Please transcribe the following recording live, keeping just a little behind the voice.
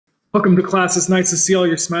Welcome to class. It's nice to see all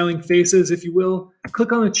your smiling faces. If you will,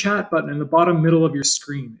 click on the chat button in the bottom middle of your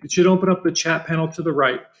screen. It should open up the chat panel to the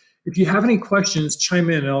right. If you have any questions, chime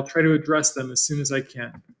in and I'll try to address them as soon as I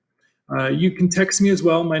can. You can text me as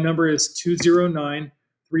well. My number is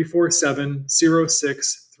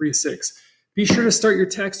 209-347-0636. Be sure to start your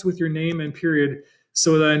text with your name and period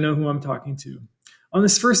so that I know who I'm talking to. On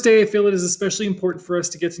this first day, I feel it is especially important for us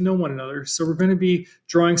to get to know one another, so we're going to be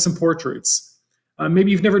drawing some portraits.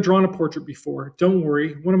 Maybe you've never drawn a portrait before. Don't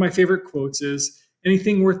worry. One of my favorite quotes is,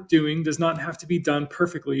 anything worth doing does not have to be done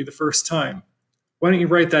perfectly the first time. Why don't you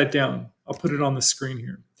write that down? I'll put it on the screen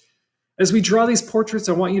here. As we draw these portraits,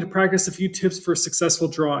 I want you to practice a few tips for successful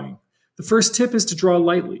drawing. The first tip is to draw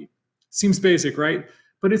lightly. Seems basic, right?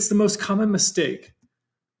 But it's the most common mistake.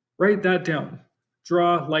 Write that down.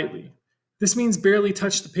 Draw lightly. This means barely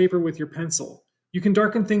touch the paper with your pencil. You can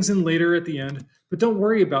darken things in later at the end, but don't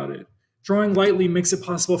worry about it. Drawing lightly makes it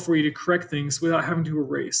possible for you to correct things without having to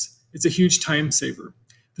erase. It's a huge time saver.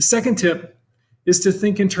 The second tip is to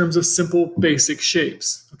think in terms of simple, basic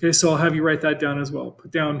shapes. Okay, so I'll have you write that down as well.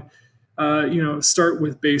 Put down, start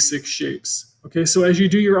with basic shapes. Okay, so as you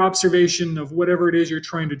do your observation of whatever it is you're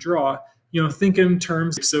trying to draw, think in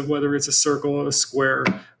terms of whether it's a circle, a square,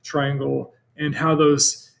 triangle, and how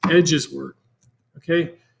those edges work.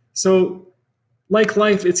 Okay, so like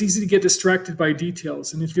life, it's easy to get distracted by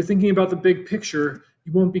details. And if you're thinking about the big picture,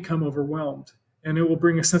 you won't become overwhelmed. And it will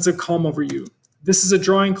bring a sense of calm over you. This is a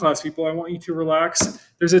drawing class, people. I want you to relax.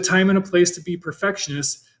 There's a time and a place to be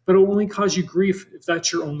perfectionist, but it will only cause you grief if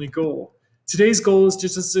that's your only goal. Today's goal is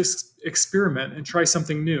just to experiment and try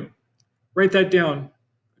something new. Write that down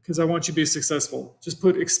because I want you to be successful. Just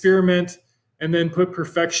put experiment and then put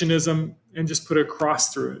perfectionism and just put a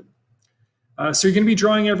cross through it. So you're going to be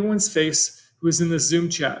drawing everyone's face who is in this Zoom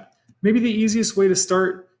chat. Maybe the easiest way to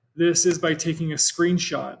start this is by taking a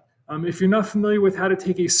screenshot. If you're not familiar with how to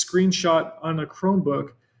take a screenshot on a Chromebook,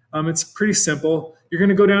 it's pretty simple. You're going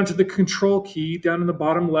to go down to the Control key down in the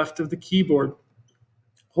bottom left of the keyboard.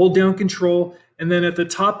 Hold down Control, and then at the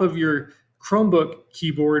top of your Chromebook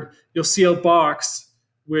keyboard, you'll see a box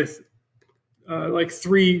with like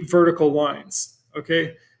 3 vertical lines,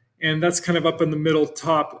 okay? And that's kind of up in the middle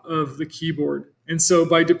top of the keyboard. And so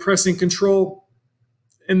by depressing Control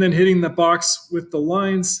and then hitting the box with the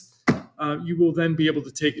lines, you will then be able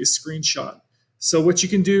to take a screenshot. So what you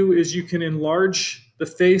can do is you can enlarge the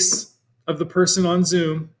face of the person on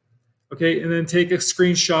Zoom, okay, and then take a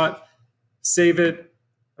screenshot, save it,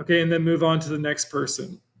 okay, and then move on to the next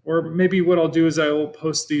person. Or maybe what I'll do is I will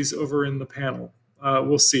post these over in the panel.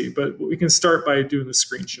 We'll see, but we can start by doing the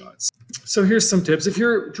screenshots. So here's some tips. If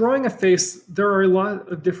you're drawing a face, there are a lot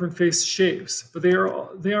of different face shapes, but they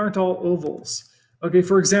aren't all ovals. Okay,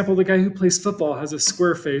 for example, the guy who plays football has a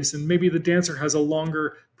square face, and maybe the dancer has a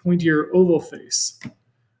longer, pointier oval face.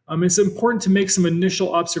 It's important to make some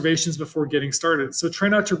initial observations before getting started, so try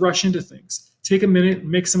not to rush into things. Take a minute,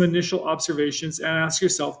 make some initial observations, and ask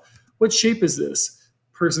yourself, what shape is this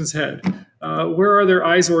person's head? Where are their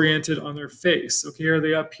eyes oriented on their face? Okay, are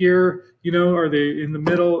they up here? Are they in the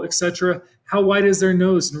middle, etc.? How wide is their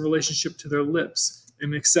nose in relationship to their lips,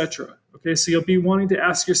 and etc.? Okay, so you'll be wanting to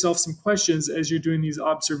ask yourself some questions as you're doing these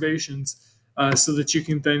observations so that you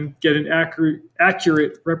can then get an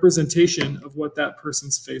accurate representation of what that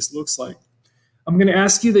person's face looks like. I'm going to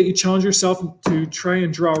ask you that you challenge yourself to try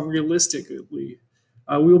and draw realistically. We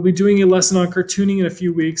will be doing a lesson on cartooning in a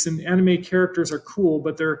few weeks, and anime characters are cool,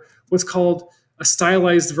 but they're what's called a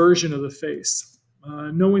stylized version of the face.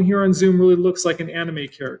 No one here on Zoom really looks like an anime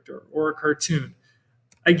character or a cartoon.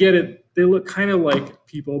 I get it. They look kind of like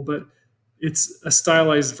people, but it's a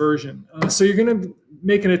stylized version. So you're going to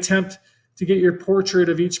make an attempt to get your portrait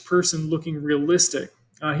of each person looking realistic.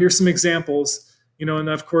 Here's some examples, and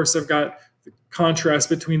of course I've got the contrast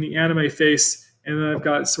between the anime face and then I've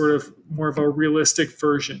got sort of more of a realistic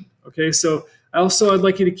version. Okay, so I'd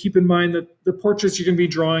like you to keep in mind that the portraits you're going to be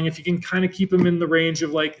drawing, if you can kind of keep them in the range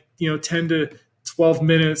of 10 to 12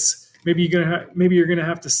 minutes, maybe you're going to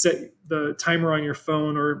have to set the timer on your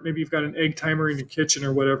phone, or maybe you've got an egg timer in your kitchen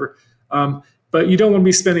or whatever. But you don't want to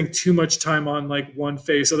be spending too much time on one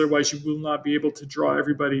face, otherwise you will not be able to draw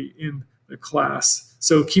everybody in the class.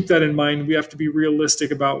 So keep that in mind. We have to be realistic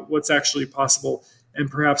about what's actually possible and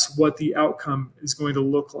perhaps what the outcome is going to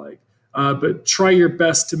look like. But try your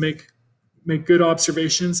best to make good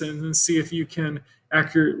observations and then see if you can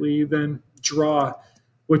accurately then draw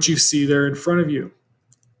what you see there in front of you.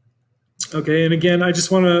 Okay, and again, I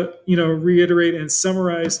just want to reiterate and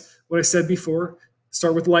summarize what I said before.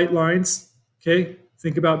 Start with light lines. Okay,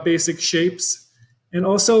 think about basic shapes. And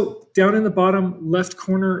also down in the bottom left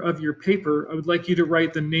corner of your paper, I would like you to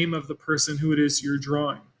write the name of the person who it is you're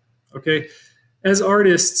drawing. Okay. As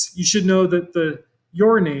artists, you should know that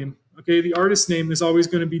your name, okay, the artist's name is always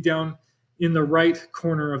going to be down in the right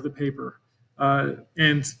corner of the paper.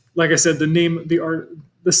 And like I said,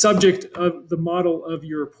 the subject of the model of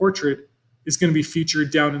your portrait is going to be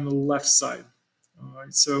featured down in the left side. All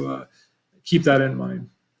right, so keep that in mind.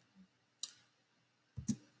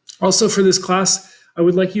 Also for this class, I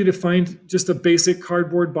would like you to find just a basic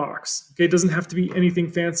cardboard box. Okay, it doesn't have to be anything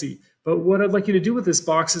fancy. But what I'd like you to do with this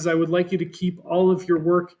box is I would like you to keep all of your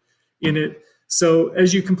work in it. So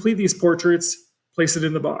as you complete these portraits, place it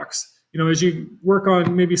in the box. As you work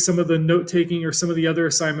on maybe some of the note taking or some of the other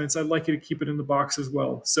assignments, I'd like you to keep it in the box as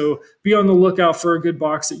well. So be on the lookout for a good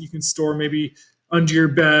box that you can store maybe under your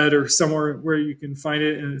bed or somewhere where you can find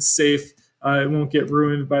it and it's safe. It won't get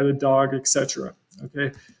ruined by the dog, etc.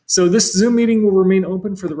 Okay, so this Zoom meeting will remain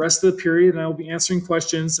open for the rest of the period, and I will be answering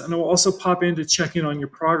questions, and I will also pop in to check in on your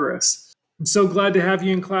progress. I'm so glad to have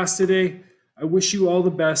you in class today. I wish you all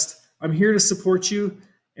the best. I'm here to support you,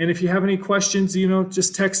 and if you have any questions,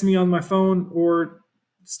 just text me on my phone or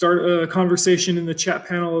start a conversation in the chat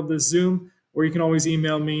panel of the Zoom, or you can always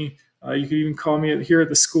email me. You can even call me here at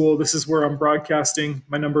the school. This is where I'm broadcasting.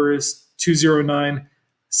 My number is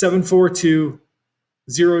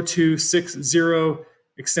 209-742-0260,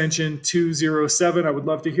 extension 207. I would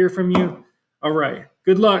love to hear from you. All right.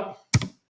 Good luck.